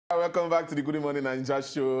Welcome back to the Good Morning Ninja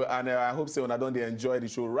show, and I hope so. I don't enjoy the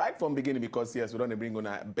show right from beginning because yes, we don't bring on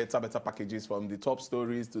better packages from the top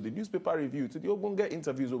stories to the newspaper review to the Obonga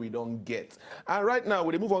interviews where we don't get. And right now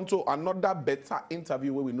we move on to another better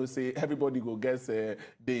interview where we know say everybody go guess they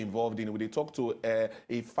involved in. We talk to a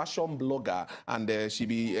fashion blogger and she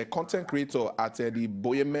be a content creator at the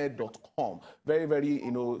boyeme.com. Very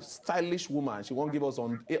stylish woman. She won't give us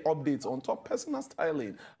on updates on top personal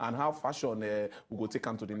styling and how fashion will go take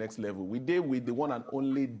them to the next level. We did with the one and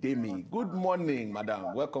only Demee. Good morning,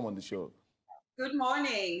 madam. Welcome on the show. Good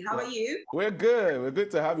morning. How are you? We're good. We're good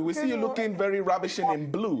to have you. We see you looking very ravishing in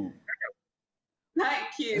blue.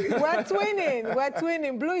 Thank you. We're twinning. We're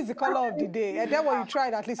twinning. Blue is the color of the day. And then when you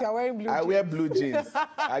tried, at least you're wearing blue jeans. I wear blue jeans.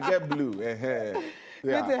 I get blue. Yeah.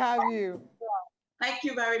 Good to have you. Thank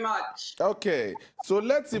you very much. Okay. So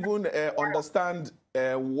let's even understand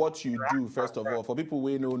what you do, first of all, for people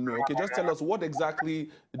who don't know. Okay, just tell us what exactly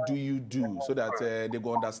do you do so that they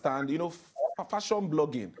go understand, fashion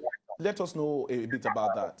blogging. Let us know a bit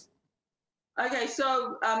about that. Okay,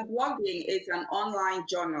 so blogging is an online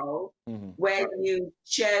journal where you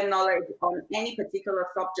share knowledge on any particular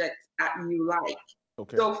subject that you like.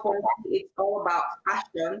 Okay. So for me, it's all about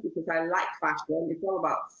fashion because I like fashion. It's all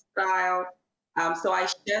about style. So I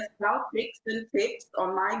share style tricks and tips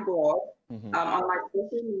on my blog, on my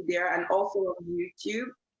social media, and also on YouTube.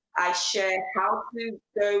 I share how to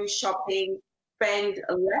go shopping, spend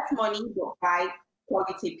less money, but buy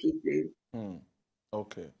quality pieces.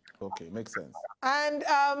 Okay, makes sense. And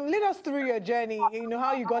lead us through your journey,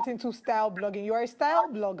 how you got into style blogging. You're a style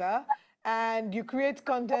blogger, and you create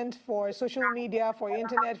content for social media, for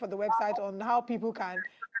internet, for the website, on how people can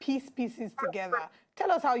piece pieces together. Tell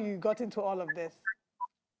us how you got into all of this.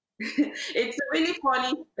 It's a really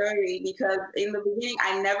funny story because in the beginning,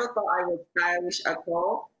 I never thought I was stylish at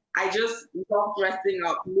all. I just loved dressing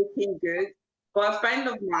up, looking good. But a friend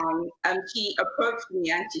of mine, she approached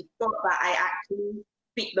me and she thought that I actually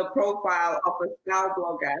fit the profile of a style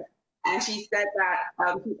blogger. And she said that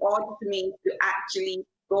she ordered me to actually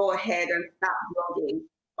go ahead and start blogging.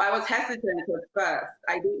 But I was hesitant at first.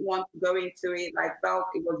 I didn't want to go into it. I felt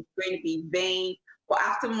it was going to be vain. But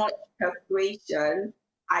after much persuasion,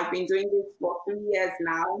 I've been doing this for 3 years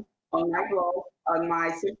now on my blog, on my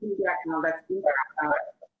social media account. That's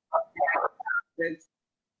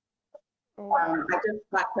I just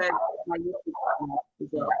started my YouTube channel as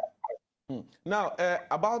well. Now,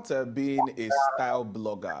 about being a style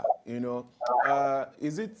blogger,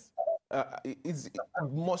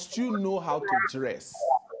 must you know how to dress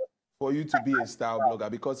for you to be a style blogger?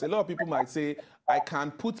 Because a lot of people might say, I can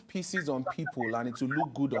put pieces on people and it will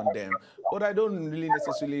look good on them, but I don't really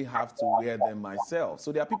necessarily have to wear them myself.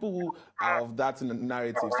 So there are people who are of that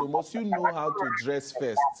narrative. So must you know how to dress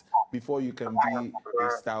first before you can be a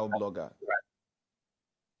style blogger?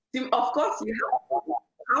 Of course you have to.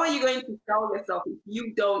 How are you going to sell yourself if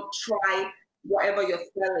you don't try whatever you're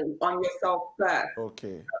selling on yourself first?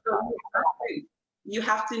 Okay. So you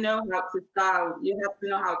have to know how to style. You have to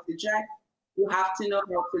know how to dress. You have to know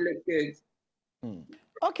how to look good.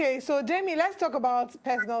 Okay, so Demee, let's talk about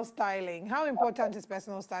personal styling. How important is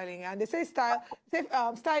personal styling? And they say style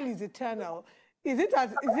is eternal. Is it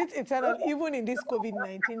eternal even in this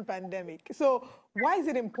COVID-19 pandemic? So why is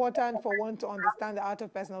it important for one to understand the art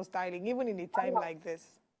of personal styling, even in a time like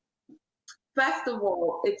this? First of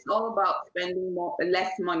all, it's all about spending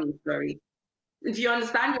less money, sorry. If you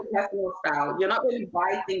understand your personal style, you're not going to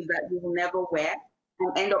buy things that you will never wear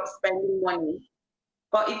and end up spending money.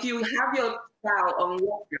 But if you have your style on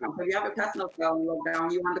lockdown, if you have a personal style on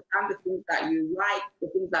lockdown, you understand the things that you like, the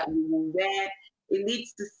things that you will wear. It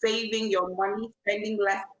leads to saving your money, spending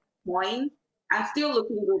less coins, and still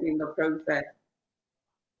looking good in the process.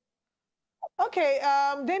 Okay,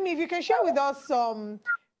 Demee, if you can share with us some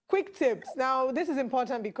quick tips. Now, this is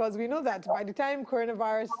important because we know that by the time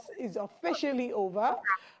coronavirus is officially over,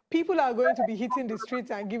 people are going to be hitting the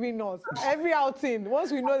streets and giving us every outing.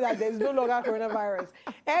 Once we know that there's no longer coronavirus,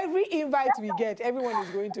 every invite we get, everyone is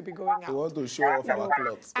going to be going out. We want to show off our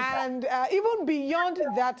clothes. And even beyond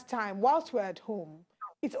that time, whilst we're at home,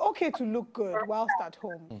 it's okay to look good whilst at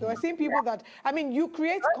home. So I've seen people that, you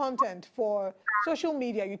create content for social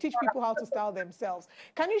media. You teach people how to style themselves.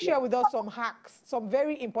 Can you share with us some hacks, some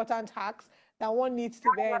very important hacks that one needs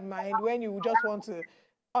to bear in mind when you just want to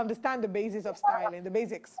understand the basis of styling, the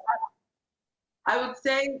basics? I would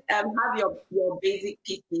say have your basic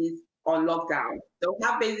pieces on lockdown. So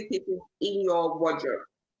have basic pieces in your wardrobe.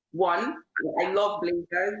 One, I love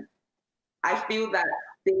blazers. I feel that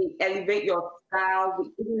they elevate your style,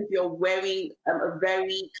 even if you're wearing a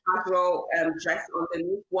very casual dress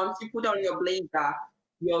underneath. Once you put on your blazer,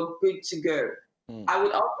 you're good to go. I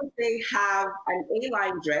would also say have an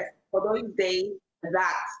A-line dress for those days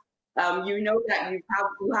that you know that you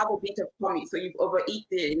have a bit of tummy, so you've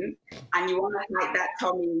overeaten and you want to hide that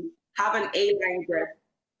tummy. Have an A-line dress,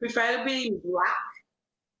 preferably in black,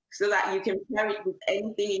 so that you can pair it with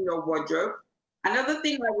anything in your wardrobe. Another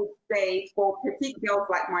thing I would say for petite girls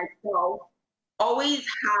like myself, always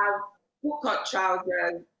have full-cut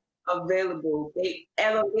trousers available. They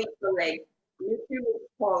elevate the legs, make you look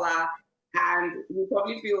taller, and you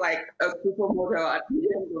probably feel like a supermodel at the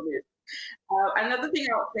end of it. Another thing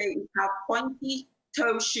I would say is have pointy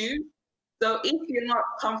toe shoes. So if you're not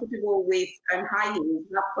comfortable with high heels,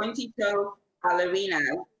 have pointy toe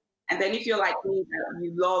ballerinas. And then if you're like me,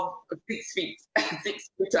 you love 6 feet, 6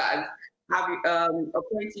 footers, have a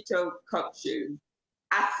pointy toe cup shoes.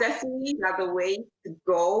 Accessories are the way to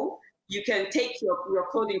go. You can take your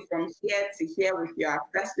clothing from here to here with your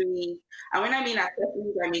accessories. And when I mean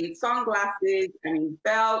accessories, I mean sunglasses, I mean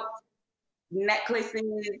belts,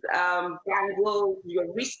 necklaces, bangles,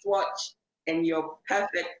 your wristwatch, and you're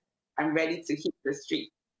perfect and ready to hit the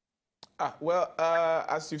street. Well,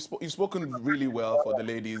 as you've spoken really well for the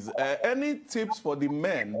ladies. Any tips for the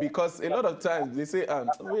men? Because a lot of times they say,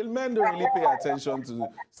 well, men don't really pay attention to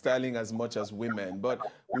styling as much as women. But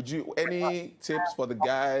any tips for the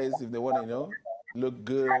guys if they want to, look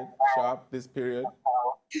good, sharp this period?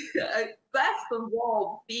 First of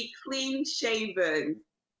all, be clean shaven.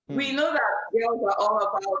 We know that girls are all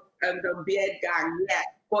about the beard gang, yeah,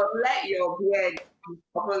 but let your beard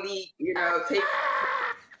properly, take.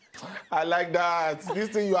 I like that. This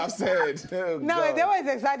thing you have said. Oh, now, Edewa is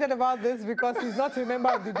excited about this because he's not a member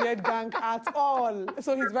of the beard gang at all.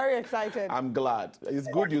 So he's very excited. I'm glad. It's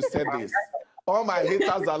good you said this. All my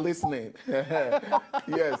haters are listening.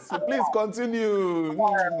 Yes, so please continue.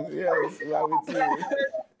 Yes, I'm with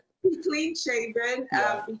you. Clean shaven.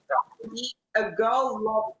 A girl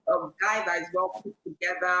loves a guy that is well put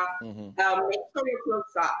together. Make sure your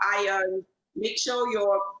clothes are ironed. Make sure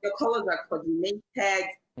your colors are coordinated.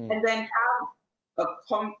 And then have a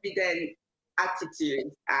confident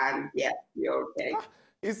attitude. And yeah, you're okay.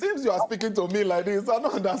 It seems you are speaking to me like this. I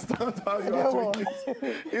don't understand how you are doing this.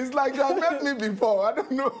 It's like you have met me before. I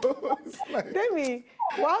don't know. Demee,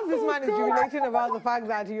 whilst this man is jubilating about the fact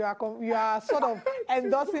that you are sort of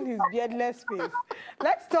endorsing his beardless face,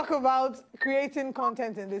 let's talk about creating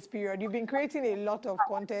content in this period. You've been creating a lot of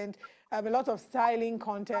content, a lot of styling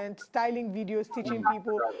content, styling videos, teaching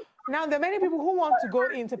people. Now, there are many people who want to go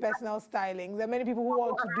into personal styling. There are many people who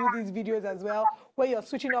want to do these videos as well, where you're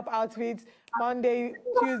switching up outfits Monday,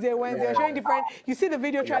 Tuesday, Wednesday, you're showing different. You see the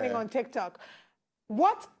video trending on TikTok.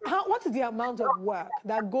 What is the amount of work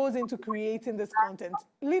that goes into creating this content?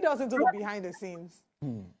 Lead us into the behind the scenes.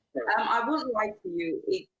 I wouldn't lie to you.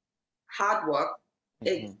 It's hard work.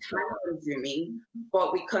 It's time-consuming,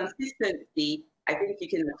 but with consistency, I think you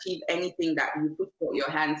can achieve anything that you put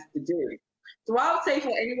your hands to do. So I would say for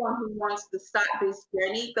anyone who wants to start this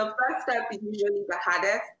journey, the first step is usually the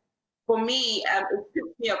hardest. For me, it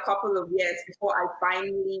took me a couple of years before I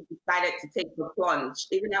finally decided to take the plunge,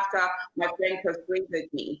 even after my friend persuaded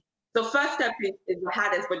me. So first step is the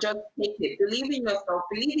hardest, but just take it. Believe in yourself,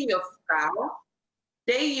 believe in your style.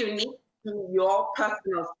 Stay unique to your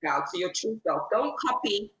personal style, to your true self. Don't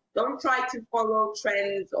copy. Don't try to follow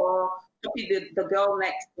trends or copy the girl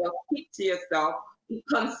next door. Keep to yourself. Be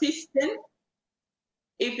consistent.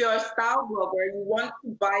 If you're a style blogger, you want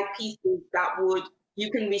to buy pieces that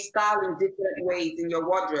you can restyle in different ways in your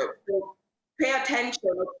wardrobe. So pay attention,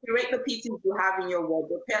 or curate the pieces you have in your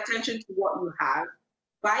wardrobe. Pay attention to what you have.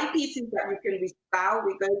 Buy pieces that you can restyle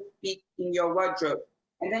with those pieces in your wardrobe.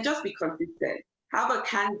 And then just be consistent. Have a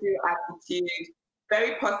can-do attitude,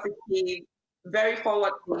 very positive, very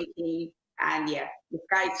forward-thinking. And yeah, the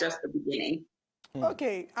sky is just the beginning.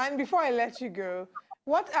 Okay, and before I let you go,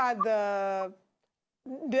 what are the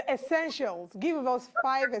essentials? Give us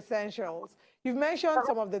 5 essentials. You've mentioned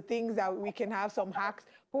some of the things that we can have, some hacks,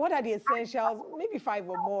 but what are the essentials, maybe 5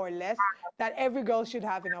 or more or less, that every girl should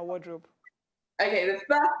have in her wardrobe? Okay, the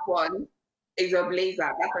first one is a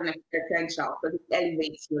blazer. That's an essential, so it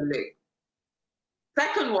elevates your look.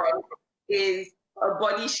 Second one is a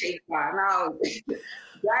body shaper. Now,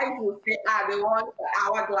 guys will say, they want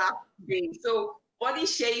hourglass thing. So body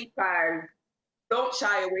shapers, don't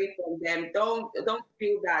shy away from them. Don't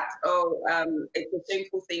feel that it's a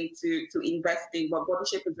shameful thing to invest in, but body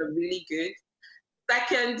shapers are really good.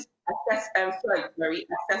 Second,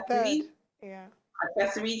 accessories. Yeah.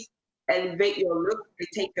 Accessories elevate your look. They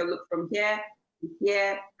take your look from here to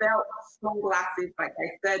here. Belts, sunglasses, like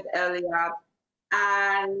I said earlier,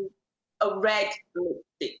 and a red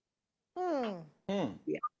lipstick.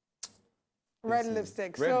 Yeah. Red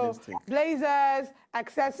lipstick. Red So lipstick. blazers,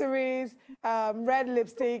 accessories, red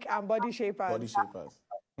lipstick, and body shapers. Body shapers.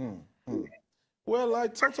 Well, I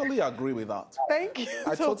totally agree with that. Thank you.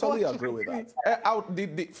 I so totally much. agree with that.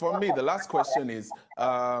 For me, the last question is,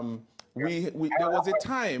 there was a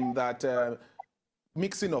time that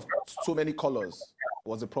mixing of so many colors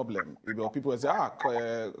was a problem. People would say,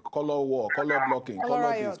 color war, color blocking,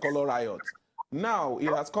 color this, color riot. Now,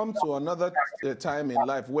 it has come to another time in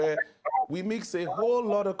life where we mix a whole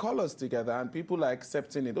lot of colors together and people are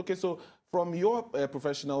accepting it. Okay, so from your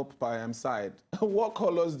professional side, what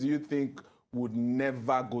colors do you think would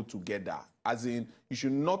never go together? As in, you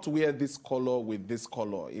should not wear this color with this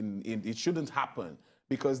color. It shouldn't happen.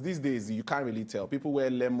 Because these days, you can't really tell. People wear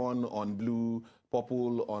lemon on blue,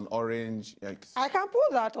 purple on orange. I can pull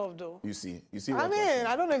that off, though. You see I mean,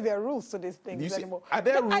 I don't know if there are rules to these things anymore. Are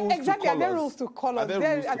there rules exactly, to colors? Are there rules to colors?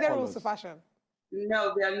 Are there rules to fashion?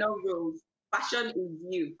 No, there are no rules. Fashion is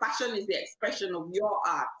you. Fashion is the expression of your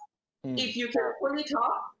art. If you can pull it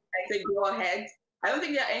off, I say go ahead. I don't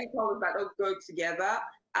think there are any colors that don't go together.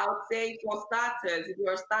 I would say for starters, if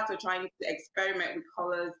you're a starter trying to experiment with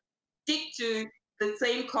colors, stick to the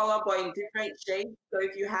same color but in different shades. So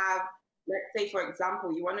if you have, let's say, for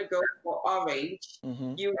example, you want to go for orange,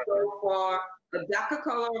 you go for a darker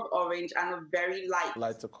color of orange and a very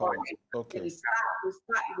lighter color. Okay. So you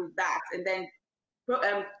start with that, and then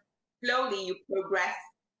slowly you progress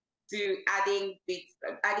to adding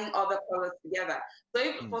other colors together. So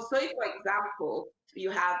if, for example,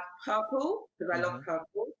 you have purple, because I love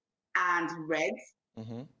purple, and red.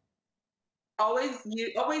 Always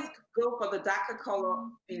go for the darker color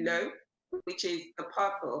below, which is the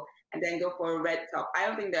purple, and then go for a red top. I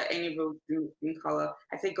don't think there are any rules in color.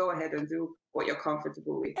 I say go ahead and do what you're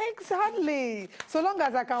comfortable with. Exactly. So long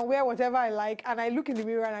as I can wear whatever I like and I look in the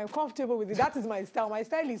mirror and I'm comfortable with it, that is my style. My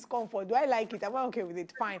style is comfort. Do I like it? Am I okay with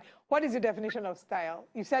it? Fine. What is your definition of style?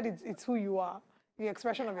 You said it's who you are, the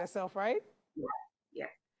expression of yourself, right? Yeah.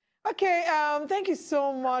 Okay, thank you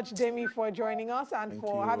so much, Demee, for joining us and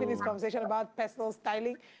for having this conversation about personal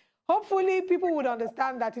styling. Hopefully, people would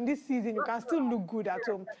understand that in this season, you can still look good at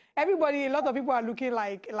home. A lot of people are looking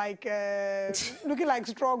like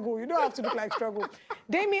struggle. You don't have to look like struggle.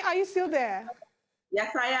 Demee, are you still there?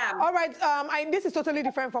 Yes, I am. All right, this is totally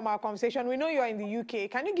different from our conversation. We know you're in the UK.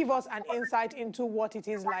 Can you give us an insight into what it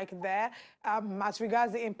is like there as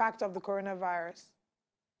regards the impact of the coronavirus?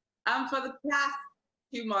 For the past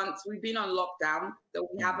 2 months, we've been on lockdown, so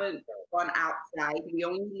we haven't gone outside. We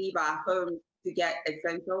only leave our home to get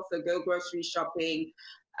essentials, so go grocery shopping.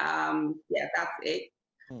 Yeah, that's it.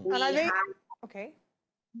 Okay.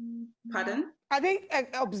 Pardon? Are they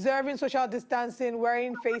observing social distancing,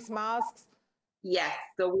 wearing face masks? Yes,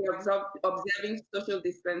 so we're observing social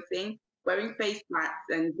distancing, wearing face masks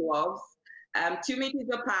and gloves, 2 meters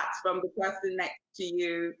apart from the person next to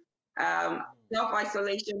you,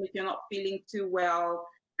 self-isolation if you're not feeling too well,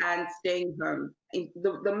 and staying home.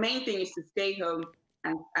 The main thing is to stay home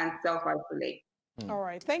and self-isolate. All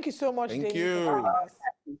right. Thank you so much, Thank Demee, you. for having us.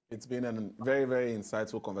 It's been a very, very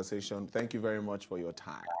insightful conversation. Thank you very much for your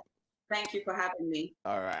time. Thank you for having me.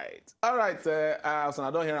 All right. All right. So I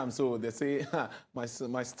don't hear them. So they say my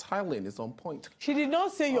styling is on point. She did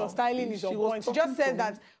not say your styling is on point. She just said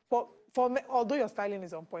that for men, although your styling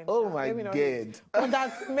is on point. Oh my God. But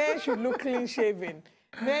that men should look clean shaven.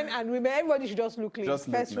 Men and women, everybody should just look clean.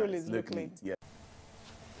 First rule is look clean. Yeah.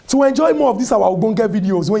 To enjoy more of these our Ogbonge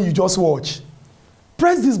videos when you just watch,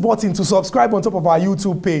 press this button to subscribe on top of our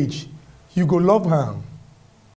YouTube page. You go love am.